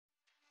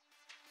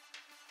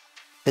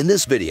In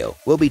this video,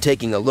 we'll be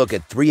taking a look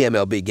at 3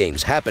 MLB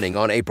games happening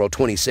on April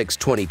 26,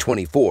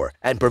 2024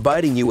 and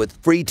providing you with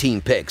free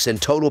team picks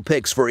and total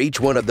picks for each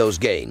one of those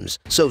games.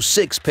 So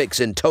 6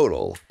 picks in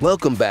total.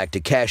 Welcome back to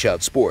Cash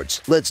Out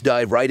Sports. Let's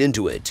dive right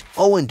into it.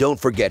 Oh, and don't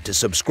forget to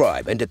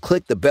subscribe and to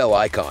click the bell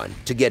icon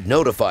to get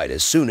notified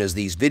as soon as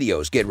these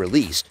videos get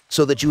released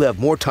so that you have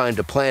more time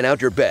to plan out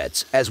your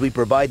bets as we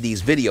provide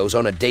these videos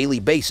on a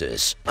daily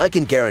basis. I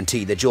can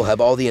guarantee that you'll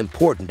have all the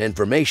important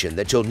information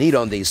that you'll need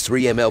on these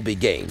 3 MLB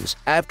games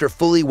after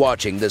fully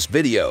watching this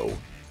video.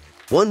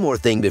 One more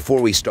thing before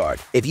we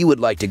start, if you would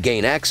like to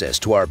gain access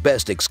to our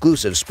best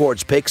exclusive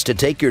sports picks to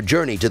take your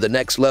journey to the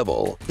next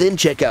level, then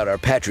check out our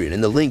Patreon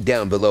in the link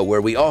down below where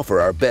we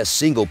offer our best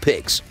single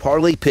picks,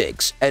 parlay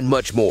picks, and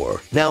much more.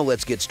 Now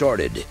let's get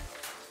started.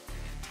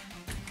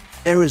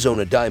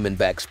 Arizona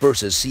Diamondbacks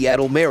versus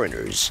Seattle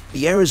Mariners.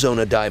 The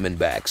Arizona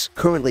Diamondbacks,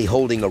 currently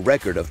holding a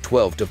record of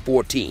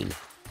 12-14,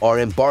 are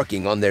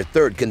embarking on their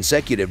 3rd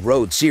consecutive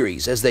road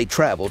series as they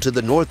travel to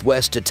the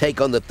Northwest to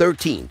take on the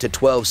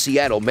 13-12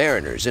 Seattle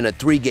Mariners in a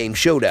 3-game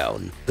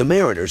showdown. The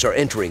Mariners are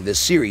entering this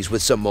series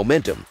with some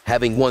momentum,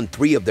 having won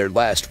 3 of their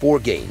last 4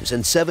 games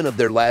and 7 of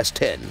their last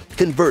 10.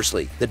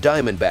 Conversely, the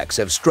Diamondbacks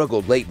have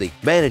struggled lately,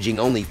 managing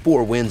only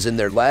 4 wins in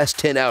their last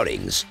 10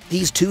 outings.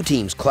 These two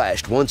teams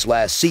clashed once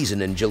last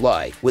season in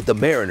July, with the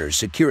Mariners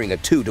securing a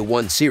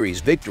 2-1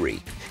 series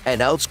victory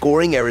and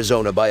outscoring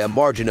Arizona by a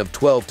margin of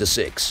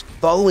 12-6.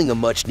 Following a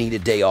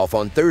much-needed day off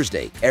on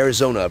Thursday,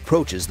 Arizona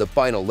approaches the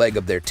final leg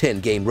of their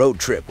 10-game road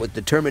trip with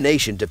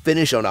determination to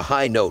finish on a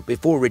high note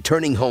before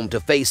returning home to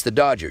face the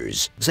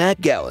Dodgers.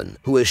 Zach Gallen,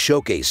 who has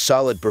showcased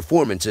solid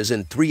performances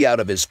in 3 out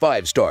of his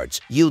 5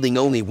 starts, yielding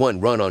only 1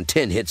 run on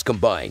 10 hits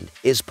combined,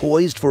 is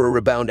poised for a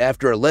rebound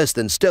after a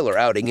less-than-stellar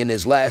outing in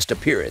his last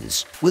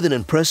appearance. With an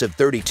impressive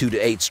 32-8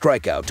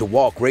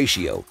 strikeout-to-walk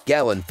ratio,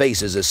 Gallen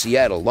faces a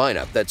Seattle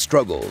lineup that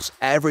struggles,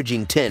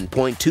 averaging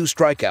 10.2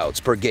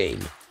 strikeouts per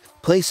game,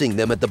 placing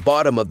them at the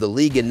bottom of the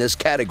league in this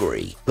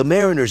category. The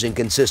Mariners'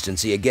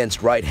 inconsistency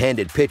against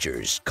right-handed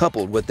pitchers,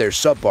 coupled with their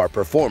subpar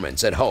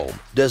performance at home,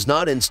 does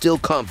not instill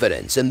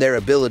confidence in their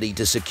ability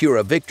to secure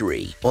a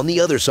victory. On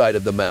the other side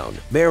of the mound,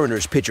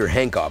 Mariners pitcher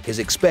Hancock is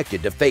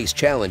expected to face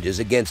challenges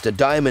against a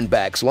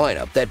Diamondbacks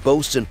lineup that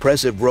boasts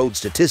impressive road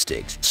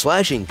statistics,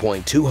 slashing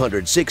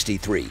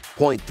 .263,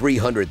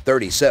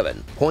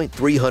 .337,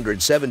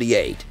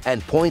 .378,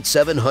 and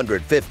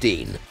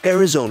 .715.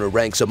 Arizona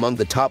ranks among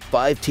the top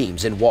 5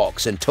 teams in walks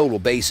and total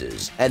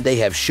bases, and they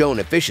have shown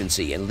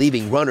efficiency in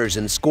leaving runners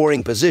in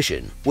scoring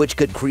position, which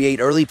could create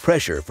early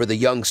pressure for the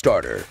young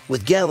starter.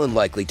 With Gallen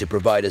likely to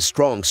provide a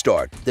strong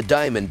start, the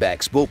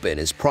Diamondbacks bullpen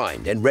is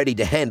primed and ready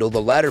to handle the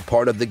latter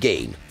part of the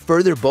game,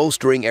 further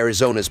bolstering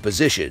Arizona's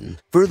position.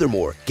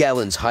 Furthermore,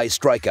 Gallen's high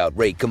strikeout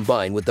rate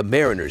combined with the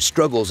Mariners'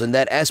 struggles in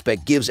that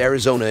aspect gives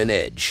Arizona an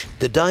edge.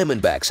 The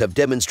Diamondbacks have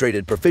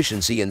demonstrated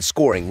proficiency in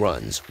scoring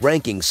runs,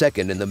 ranking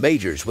 2nd in the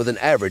majors with an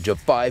average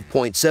of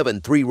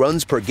 5.73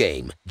 runs per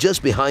game,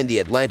 just behind the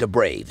Atlanta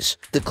Braves.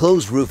 The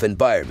closed-roof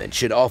environment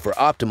should offer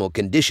optimal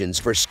conditions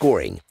for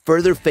scoring,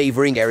 further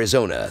favoring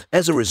Arizona.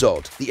 As a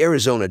result, the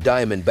Arizona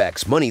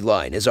Diamondbacks money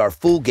line is our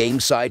full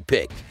game side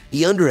pick.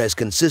 The under has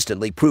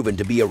consistently proven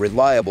to be a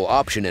reliable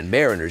option in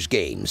Mariners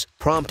games,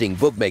 prompting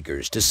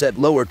bookmakers to set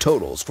lower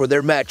totals for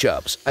their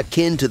matchups,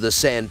 akin to the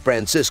San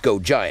Francisco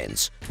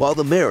Giants. While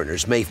the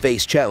Mariners may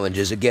face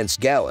challenges against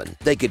Gallen,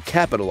 they could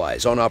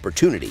capitalize on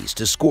opportunities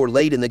to score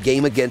late in the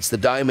game against the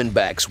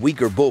Diamondbacks'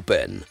 weaker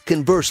bullpen.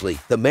 Conversely,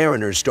 the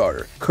Mariners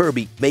starter,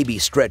 Kirby, may be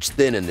stretched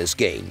thin in this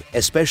game,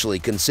 especially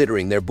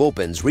considering their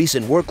bullpen's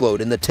recent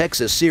workload in the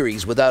Texas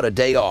series without a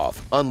day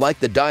off,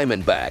 unlike the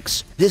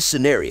Diamondbacks. This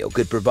scenario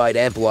could provide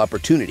ample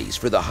opportunities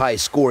for the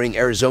high-scoring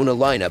Arizona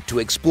lineup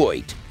to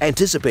exploit.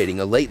 Anticipating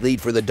a late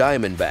lead for the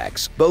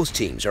Diamondbacks, both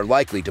teams are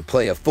likely to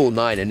play a full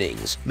 9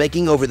 innings,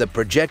 making over the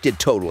projected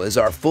total as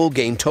our full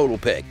game total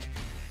pick.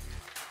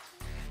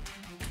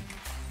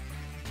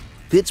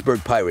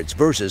 Pittsburgh Pirates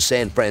versus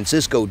San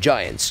Francisco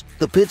Giants.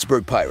 The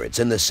Pittsburgh Pirates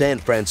and the San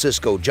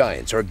Francisco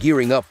Giants are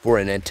gearing up for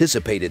an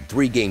anticipated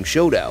 3-game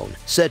showdown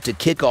set to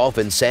kick off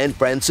in San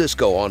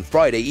Francisco on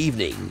Friday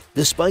evening.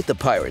 Despite the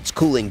Pirates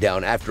cooling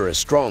down after a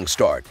strong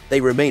start, they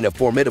remain a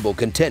formidable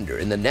contender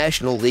in the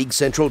National League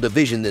Central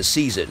Division this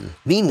season.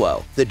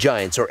 Meanwhile, the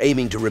Giants are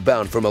aiming to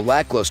rebound from a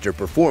lackluster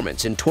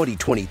performance in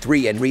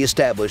 2023 and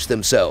re-establish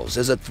themselves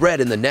as a threat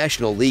in the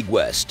National League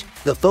West.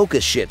 The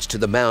focus shifts to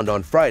the mound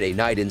on Friday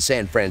night in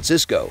San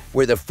Francisco,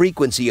 where the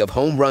frequency of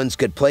home runs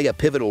could play a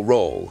pivotal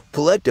role.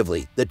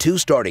 Collectively, the 2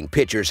 starting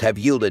pitchers have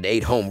yielded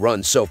 8 home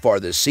runs so far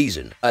this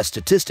season, a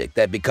statistic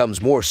that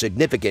becomes more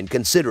significant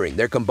considering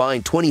their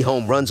combined 20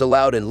 home runs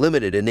allowed in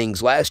limited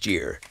innings last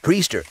year.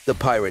 Priester, the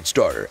Pirate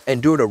starter,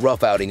 endured a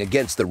rough outing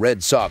against the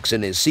Red Sox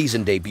in his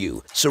season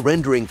debut,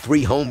 surrendering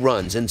 3 home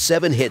runs and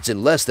 7 hits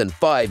in less than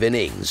 5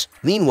 innings.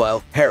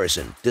 Meanwhile,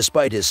 Harrison,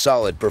 despite his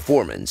solid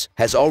performance,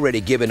 has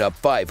already given up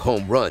 5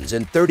 home runs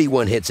and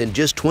 31 hits in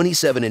just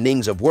 27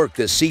 innings of work work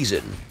this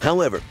season.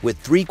 However, with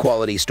 3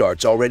 quality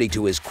starts already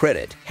to his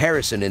credit,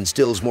 Harrison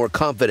instills more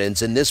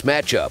confidence in this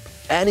matchup.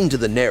 Adding to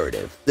the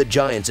narrative, the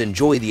Giants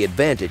enjoy the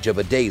advantage of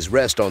a day's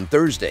rest on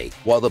Thursday,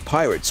 while the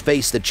Pirates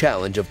face the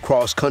challenge of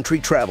cross-country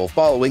travel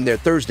following their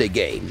Thursday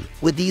game.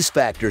 With these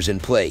factors in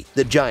play,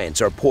 the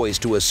Giants are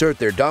poised to assert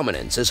their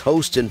dominance as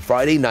hosts in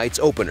Friday night's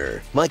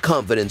opener. My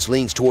confidence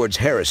leans towards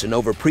Harrison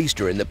over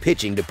Priester in the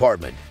pitching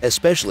department,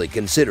 especially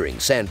considering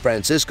San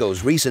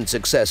Francisco's recent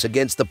success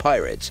against the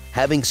Pirates,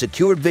 having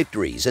secured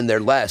victories in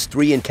their last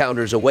 3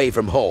 encounters away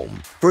from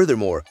home.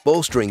 Furthermore,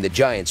 bolstering the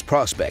Giants'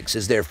 prospects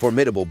is their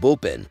formidable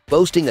bullpen,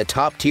 boasting a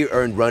top-tier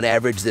earned run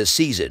average this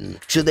season.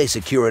 Should they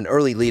secure an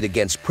early lead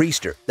against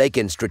Priester, they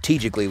can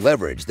strategically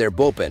leverage their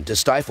bullpen to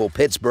stifle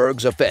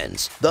Pittsburgh's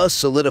offense, thus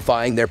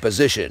solidifying their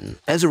position.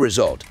 As a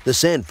result, the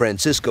San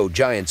Francisco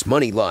Giants'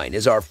 money line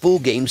is our full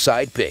game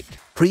side pick.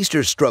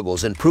 Priester's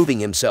struggles in proving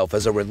himself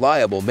as a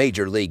reliable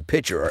major league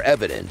pitcher are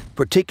evident,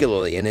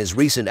 particularly in his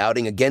recent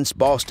outing against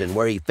Boston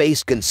where he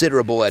faced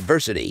considerable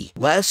adversity.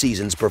 Last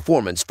season's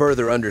performance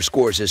further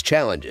underscores his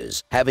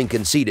challenges, having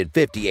conceded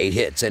 58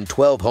 hits and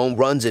 12 home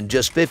runs in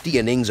just 50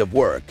 innings of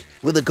work.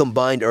 With a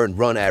combined earned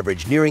run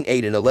average nearing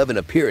 8 in 11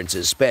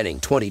 appearances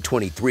spanning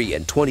 2023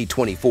 and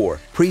 2024,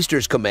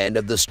 Priester's command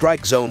of the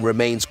strike zone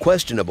remains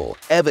questionable,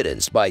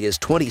 evidenced by his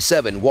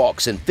 27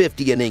 walks in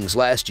 50 innings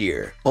last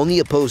year. On the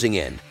opposing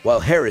end,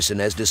 while Harrison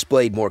has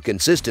displayed more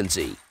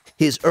consistency,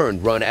 his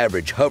earned run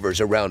average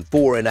hovers around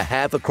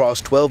 4.5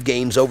 across 12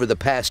 games over the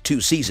past 2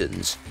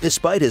 seasons.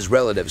 Despite his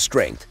relative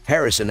strength,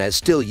 Harrison has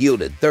still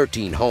yielded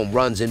 13 home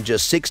runs in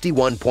just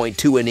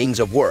 61.2 innings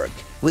of work.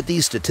 With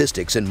these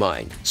statistics in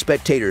mind,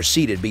 spectators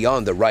seated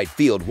beyond the right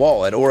field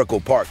wall at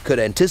Oracle Park could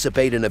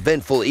anticipate an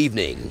eventful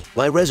evening.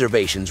 My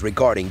reservations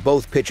regarding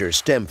both pitchers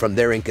stem from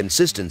their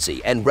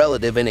inconsistency and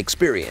relative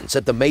inexperience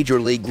at the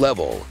major league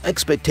level.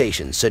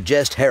 Expectations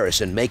suggest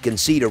Harrison may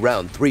concede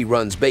around 3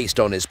 runs based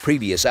on his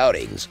previous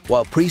outings,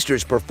 while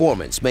Priester's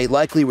performance may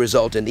likely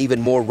result in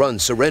even more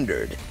runs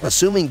surrendered.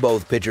 Assuming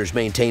both pitchers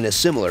maintain a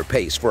similar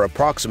pace for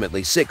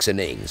approximately 6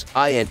 innings,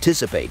 I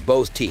anticipate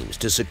both teams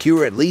to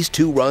secure at least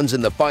 2 runs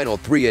in the final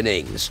 3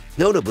 innings.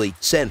 Notably,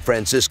 San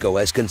Francisco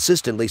has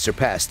consistently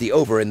surpassed the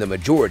over in the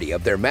majority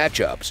of their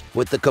matchups,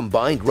 with the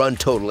combined run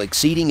total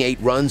exceeding 8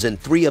 runs in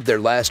 3 of their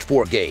last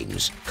 4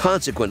 games.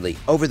 Consequently,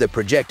 over the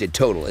projected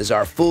total is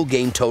our full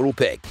game total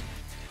pick.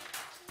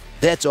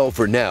 That's all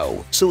for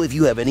now, so if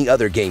you have any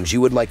other games you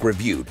would like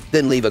reviewed,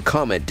 then leave a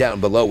comment down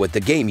below with the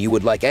game you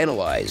would like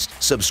analyzed.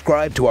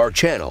 Subscribe to our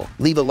channel,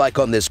 leave a like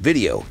on this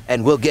video,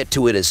 and we'll get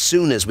to it as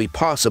soon as we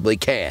possibly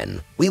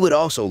can. We would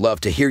also love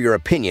to hear your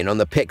opinion on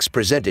the picks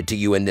presented to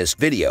you in this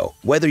video,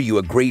 whether you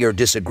agree or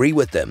disagree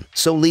with them,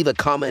 so leave a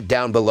comment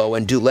down below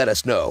and do let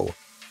us know.